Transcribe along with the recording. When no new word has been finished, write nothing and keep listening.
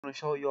gonna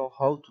show y'all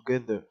how to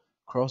get the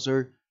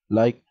crosshair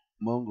like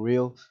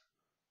mongraal,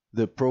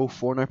 the pro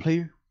Fortnite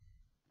player.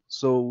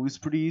 So it's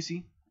pretty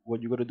easy.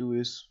 What you gotta do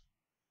is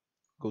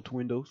go to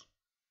Windows,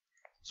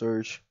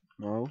 search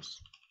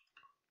mouse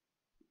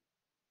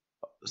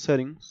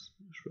settings.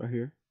 It's right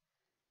here.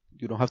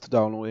 You don't have to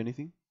download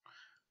anything.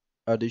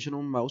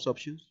 Additional mouse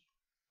options,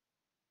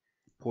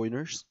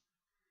 pointers,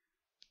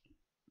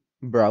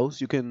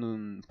 browse. You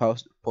can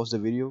pause the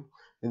video,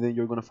 and then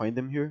you're gonna find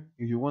them here.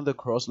 If you want the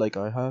cross like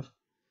I have,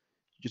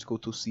 just go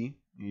to C.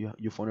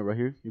 You found it right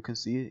here. You can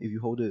see it. If you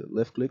hold the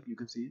left click, you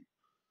can see it.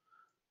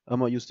 I'm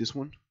gonna use this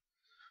one.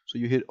 So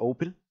you hit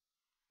open,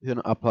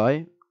 then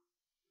apply,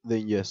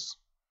 then yes,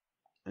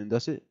 and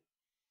that's it.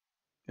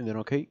 And then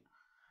okay,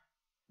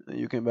 and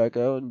you can back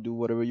out and do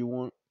whatever you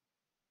want.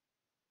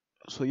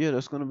 So yeah,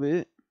 that's gonna be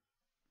it.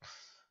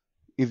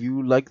 If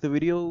you like the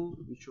video,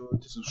 be sure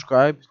to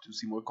subscribe to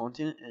see more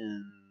content.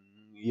 And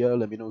yeah,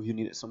 let me know if you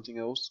need something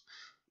else.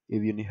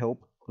 If you need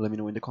help, let me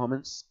know in the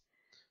comments.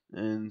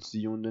 And see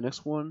you in the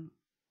next one.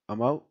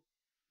 I'm out.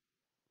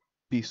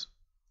 Peace.